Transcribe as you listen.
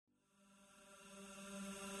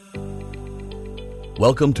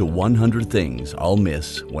Welcome to 100 Things I'll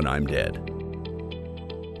Miss When I'm Dead.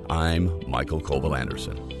 I'm Michael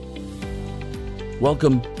Koval-Anderson.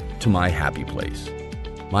 Welcome to my happy place,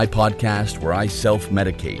 my podcast where I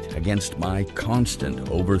self-medicate against my constant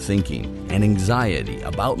overthinking and anxiety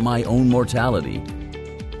about my own mortality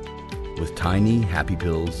with tiny happy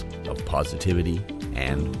pills of positivity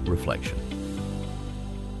and reflection.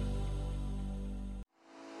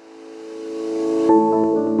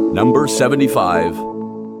 Number 75,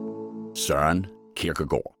 Søren,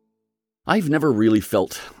 Kierkegaard. I've never really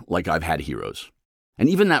felt like I've had heroes, and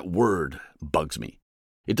even that word bugs me.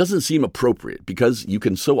 It doesn't seem appropriate because you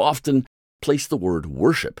can so often place the word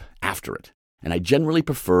worship after it, and I generally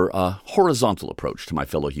prefer a horizontal approach to my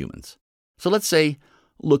fellow humans. So let's say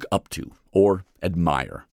look up to or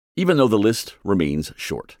admire, even though the list remains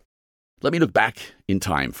short. Let me look back in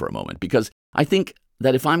time for a moment, because I think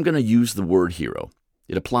that if I'm going to use the word hero,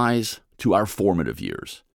 it applies to our formative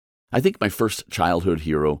years. I think my first childhood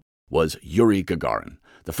hero was Yuri Gagarin,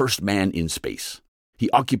 the first man in space. He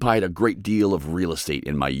occupied a great deal of real estate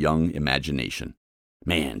in my young imagination.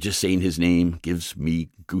 Man, just saying his name gives me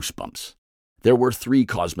goosebumps. There were 3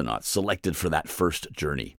 cosmonauts selected for that first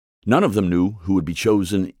journey. None of them knew who would be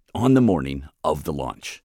chosen on the morning of the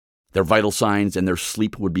launch. Their vital signs and their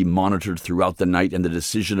sleep would be monitored throughout the night, and the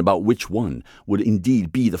decision about which one would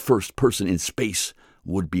indeed be the first person in space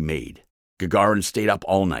would be made. Gagarin stayed up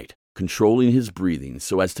all night, controlling his breathing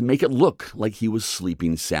so as to make it look like he was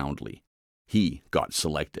sleeping soundly. He got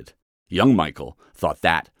selected. Young Michael thought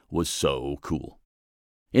that was so cool.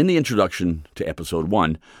 In the introduction to episode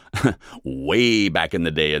 1, way back in the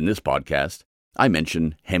day in this podcast, I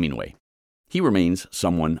mentioned Hemingway. He remains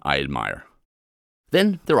someone I admire.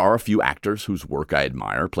 Then there are a few actors whose work I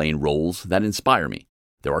admire, playing roles that inspire me.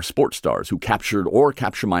 There are sports stars who captured or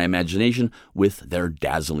capture my imagination with their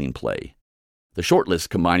dazzling play. The short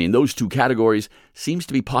list combining those 2 categories seems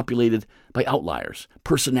to be populated by outliers,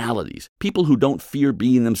 personalities, people who don't fear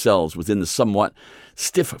being themselves within the somewhat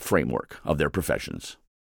stiff framework of their professions.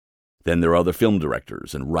 Then there are the film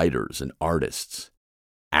directors and writers and artists.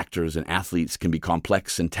 Actors and athletes can be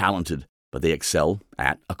complex and talented, but they excel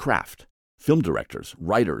at a craft. Film directors,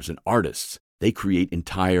 writers, and artists, they create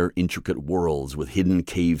entire intricate worlds with hidden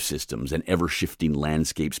cave systems and ever-shifting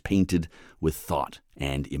landscapes painted with thought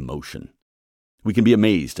and emotion. We can be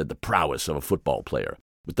amazed at the prowess of a football player,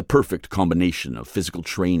 with the perfect combination of physical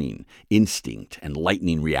training, instinct, and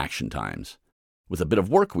lightning reaction times. With a bit of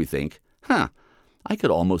work, we think, I could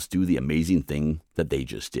almost do the amazing thing that they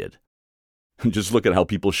just did. Just look at how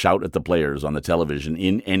people shout at the players on the television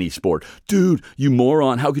in any sport. Dude, you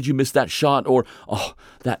moron, how could you miss that shot? Or, oh,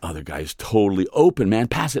 that other guy's totally open, man.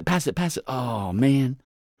 Pass it. Oh, man.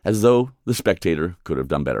 As though the spectator could have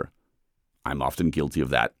done better. I'm often guilty of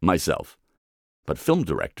that myself. But film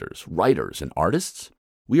directors, writers, and artists,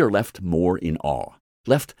 we are left more in awe,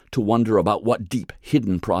 left to wonder about what deep,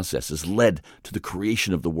 hidden processes led to the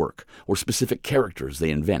creation of the work, or specific characters they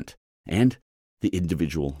invent, and the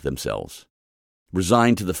individual themselves.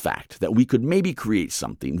 Resigned to the fact that we could maybe create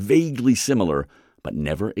something vaguely similar, but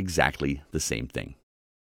never exactly the same thing.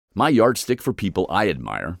 My yardstick for people I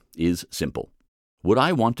admire is simple. Would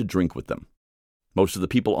I want to drink with them? Most of the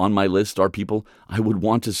people on my list are people I would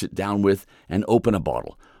want to sit down with and open a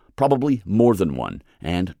bottle, probably more than one,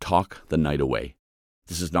 and talk the night away.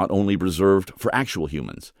 This is not only reserved for actual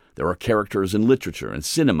humans. There are characters in literature and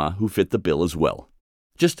cinema who fit the bill as well.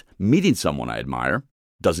 Just meeting someone I admire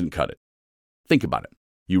doesn't cut it. Think about it.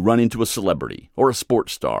 You run into a celebrity or a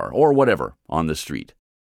sports star or whatever on the street.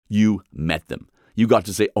 You met them. You got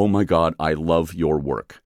to say, "Oh my God, I love your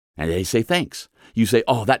work." And they say thanks. You say,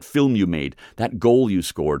 "Oh, that film you made, that goal you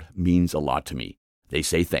scored means a lot to me." They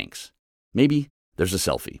say thanks. Maybe there's a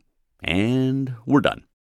selfie. And we're done.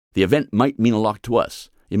 The event might mean a lot to us,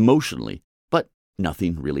 emotionally, but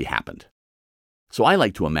nothing really happened. So I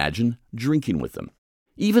like to imagine drinking with them.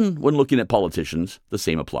 Even when looking at politicians, the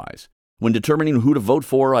same applies. When determining who to vote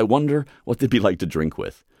for, I wonder what they'd be like to drink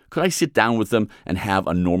with. Could I sit down with them and have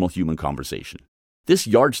a normal human conversation? This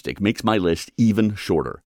yardstick makes my list even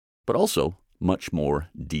shorter, but also much more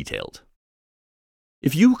detailed.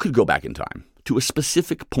 If you could go back in time to a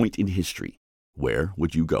specific point in history, where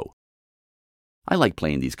would you go? I like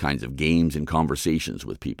playing these kinds of games and conversations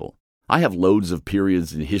with people. I have loads of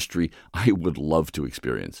periods in history I would love to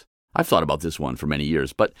experience. I've thought about this one for many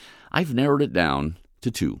years, but I've narrowed it down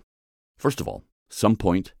to 2. First of all, some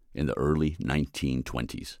point in the early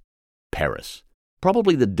 1920s. Paris.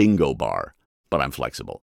 Probably the Dingo Bar, but I'm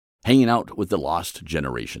flexible. Hanging out with the lost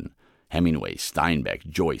generation. Hemingway, Steinbeck,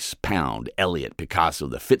 Joyce, Pound, Eliot, Picasso,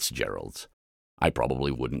 the Fitzgeralds. I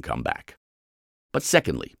probably wouldn't come back. But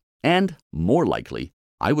secondly, and more likely,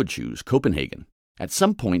 I would choose Copenhagen at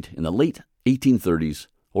some point in the late 1830s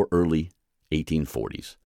or early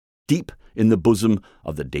 1840s. Deep in the bosom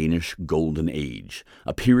of the Danish Golden Age,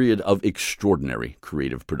 a period of extraordinary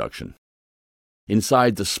creative production.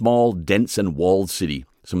 Inside the small, dense, and walled city,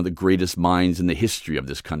 some of the greatest minds in the history of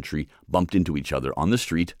this country bumped into each other on the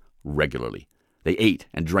street regularly. They ate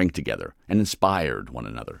and drank together and inspired one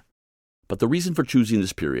another. But the reason for choosing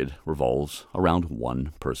this period revolves around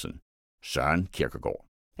one person, Søren Kierkegaard.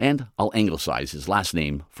 And I'll anglicize his last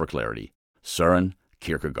name for clarity, Søren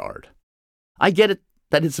Kierkegaard. I get it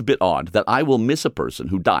that it's a bit odd that I will miss a person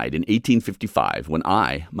who died in 1855 when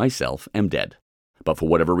I, myself, am dead. But for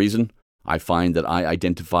whatever reason, I find that I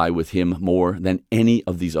identify with him more than any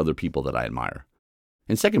of these other people that I admire.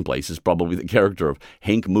 In second place is probably the character of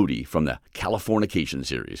Hank Moody from the Californication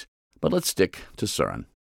series. But let's stick to Søren.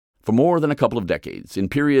 For more than a couple of decades, in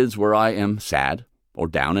periods where I am sad, or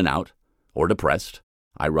down and out, or depressed,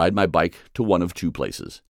 I ride my bike to one of two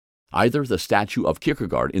places. Either the statue of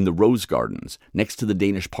Kierkegaard in the Rose Gardens next to the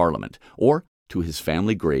Danish Parliament, or to his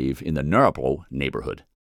family grave in the Nørrebro neighborhood.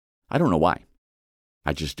 I don't know why.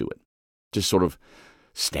 I just do it. Just sort of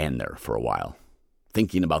stand there for a while,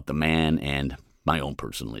 thinking about the man and my own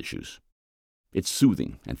personal issues. It's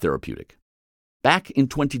soothing and therapeutic. Back in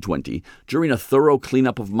 2020, during a thorough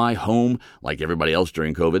cleanup of my home, like everybody else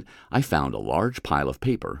during COVID, I found a large pile of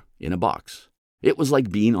paper in a box. It was like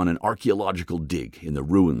being on an archaeological dig in the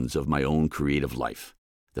ruins of my own creative life.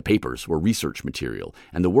 The papers were research material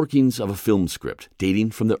and the workings of a film script dating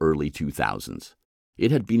from the early 2000s. It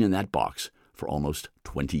had been in that box for almost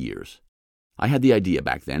 20 years. I had the idea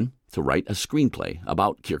back then to write a screenplay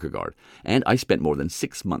about Kierkegaard, and I spent more than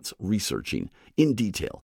 6 months researching in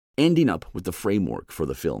detail, ending up with the framework for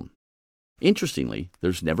the film. Interestingly,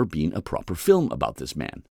 there's never been a proper film about this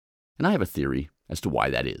man, and I have a theory as to why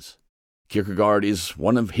that is. Kierkegaard is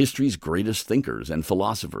one of history's greatest thinkers and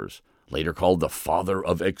philosophers, later called the father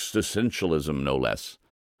of existentialism, no less.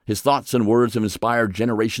 His thoughts and words have inspired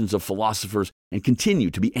generations of philosophers and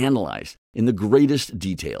continue to be analyzed in the greatest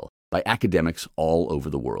detail by academics all over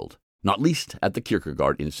the world, not least at the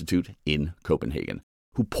Kierkegaard Institute in Copenhagen,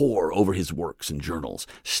 who pore over his works and journals,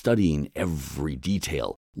 studying every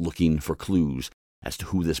detail, looking for clues as to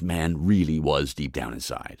who this man really was deep down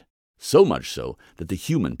inside. So much so that the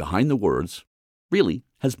human behind the words really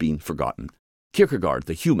has been forgotten. Kierkegaard,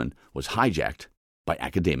 the human, was hijacked by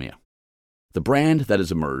academia. The brand that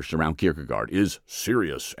has emerged around Kierkegaard is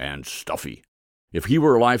serious and stuffy. If he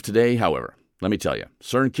were alive today, however, let me tell you,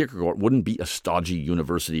 Søren Kierkegaard wouldn't be a stodgy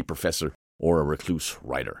university professor or a recluse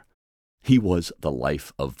writer. He was the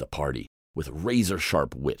life of the party, with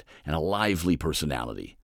razor-sharp wit and a lively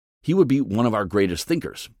personality. He would be one of our greatest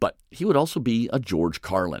thinkers, but he would also be a George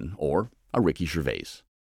Carlin or a Ricky Gervais.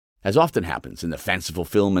 As often happens in the fanciful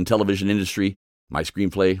film and television industry, my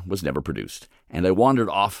screenplay was never produced, and I wandered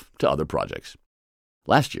off to other projects.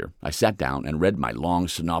 Last year, I sat down and read my long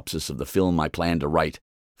synopsis of the film I planned to write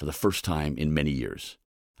for the first time in many years.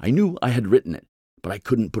 I knew I had written it, but I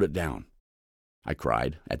couldn't put it down. I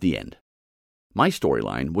cried at the end. My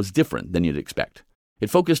storyline was different than you'd expect. It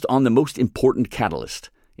focused on the most important catalyst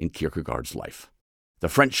in Kierkegaard's life. The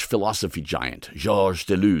French philosophy giant Georges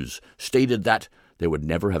Deleuze stated that there would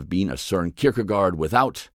never have been a Søren Kierkegaard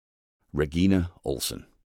without Regina Olsen,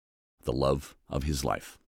 the love of his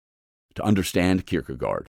life. To understand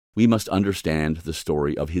Kierkegaard, we must understand the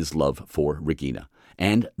story of his love for Regina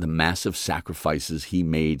and the massive sacrifices he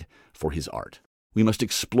made for his art. We must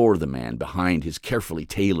explore the man behind his carefully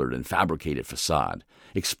tailored and fabricated facade,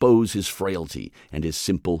 expose his frailty and his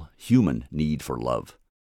simple human need for love.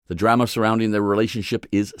 The drama surrounding their relationship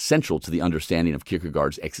is central to the understanding of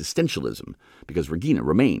Kierkegaard's existentialism because Regina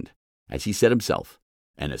remained, as he said himself,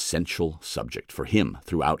 an essential subject for him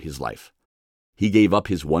throughout his life. He gave up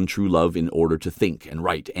his one true love in order to think and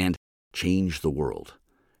write and change the world,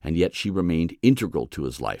 and yet she remained integral to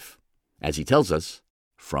his life, as he tells us,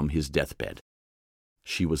 from his deathbed.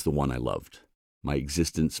 She was the one I loved. My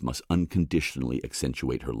existence must unconditionally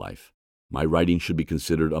accentuate her life. My writing should be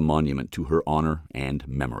considered a monument to her honor and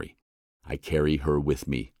memory. I carry her with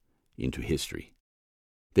me into history.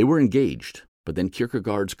 They were engaged, but then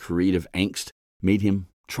Kierkegaard's creative angst made him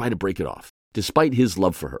try to break it off, despite his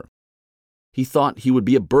love for her. He thought he would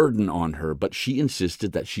be a burden on her, but she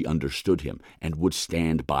insisted that she understood him and would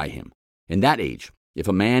stand by him. In that age, if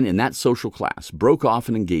a man in that social class broke off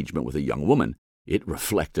an engagement with a young woman, it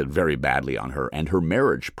reflected very badly on her, and her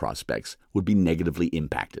marriage prospects would be negatively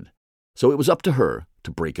impacted. So it was up to her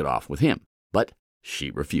to break it off with him, but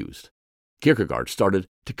she refused. Kierkegaard started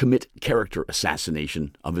to commit character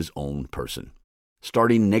assassination of his own person.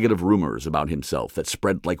 starting negative rumors about himself that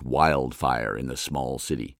spread like wildfire in the small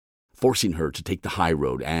city, forcing her to take the high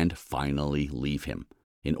road and finally leave him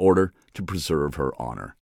in order to preserve her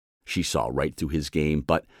honor. She saw right through his game,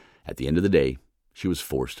 but at the end of the day, she was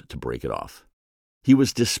forced to break it off. He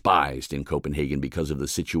was despised in Copenhagen because of the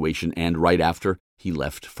situation, and right after, he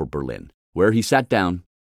left for Berlin, where he sat down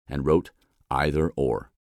and wrote Either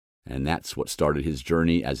Or. And that's what started his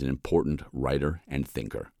journey as an important writer and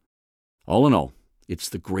thinker. All in all, it's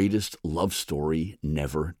the greatest love story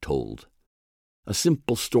never told. A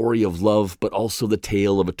simple story of love, but also the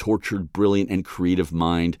tale of a tortured, brilliant, and creative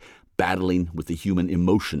mind battling with the human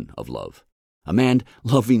emotion of love. A man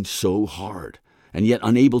loving so hard, and yet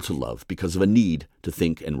unable to love because of a need to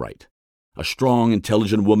think and write. A strong,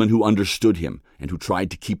 intelligent woman who understood him and who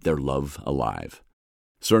tried to keep their love alive.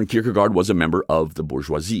 Søren Kierkegaard was a member of the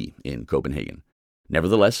bourgeoisie in Copenhagen.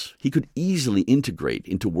 Nevertheless, he could easily integrate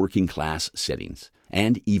into working-class settings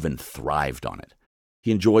and even thrived on it.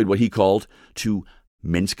 He enjoyed what he called to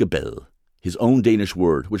menneskebade, his own Danish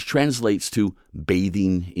word, which translates to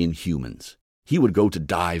bathing in humans. He would go to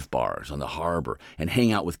dive bars on the harbor and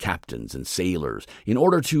hang out with captains and sailors in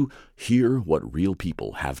order to hear what real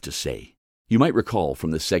people have to say. You might recall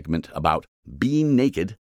from the segment about being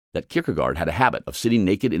naked that Kierkegaard had a habit of sitting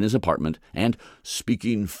naked in his apartment and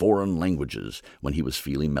speaking foreign languages when he was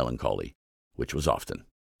feeling melancholy, which was often.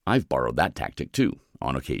 I've borrowed that tactic too,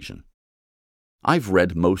 on occasion. I've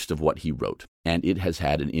read most of what he wrote, and it has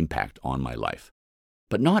had an impact on my life,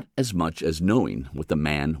 but not as much as knowing what the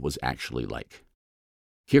man was actually like.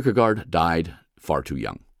 Kierkegaard died far too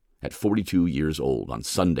young, at 42 years old on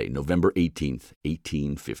Sunday, November 18th,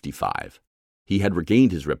 1855. He had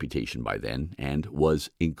regained his reputation by then and was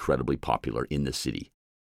incredibly popular in the city.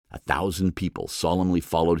 1,000 people solemnly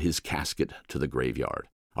followed his casket to the graveyard,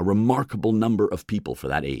 a remarkable number of people for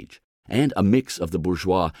that age, and a mix of the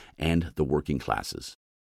bourgeois and the working classes.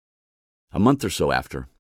 A month or so after,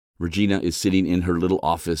 Regina is sitting in her little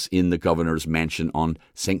office in the governor's mansion on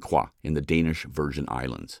St. Croix in the Danish Virgin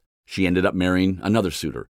Islands. She ended up marrying another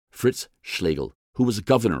suitor, Fritz Schlegel, who was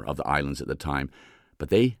governor of the islands at the time, but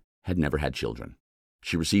they had never had children.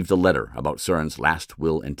 She received a letter about Søren's last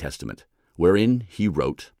will and testament, wherein he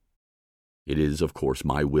wrote, "It is, of course,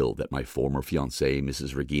 my will that my former fiancée,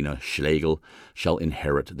 Mrs. Regina Schlegel, shall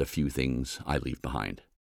inherit the few things I leave behind.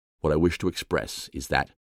 What I wish to express is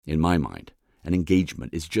that, in my mind, an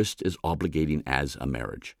engagement is just as obligating as a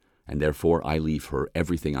marriage, and therefore I leave her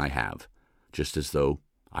everything I have, just as though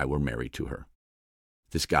I were married to her."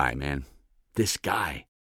 This guy, man, this guy.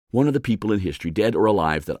 One of the people in history, dead or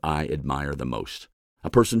alive, that I admire the most. A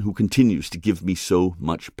person who continues to give me so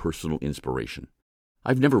much personal inspiration.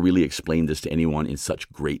 I've never really explained this to anyone in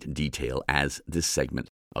such great detail as this segment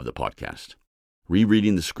of the podcast.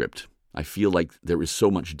 Rereading the script, I feel like there is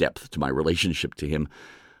so much depth to my relationship to him,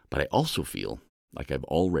 but I also feel like I've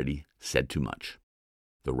already said too much.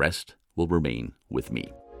 The rest will remain with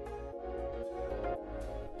me.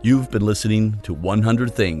 You've been listening to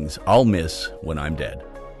 100 Things I'll Miss When I'm Dead.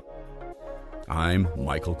 I'm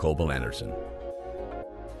Michael Koval-Anderson.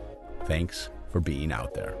 Thanks for being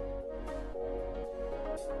out there.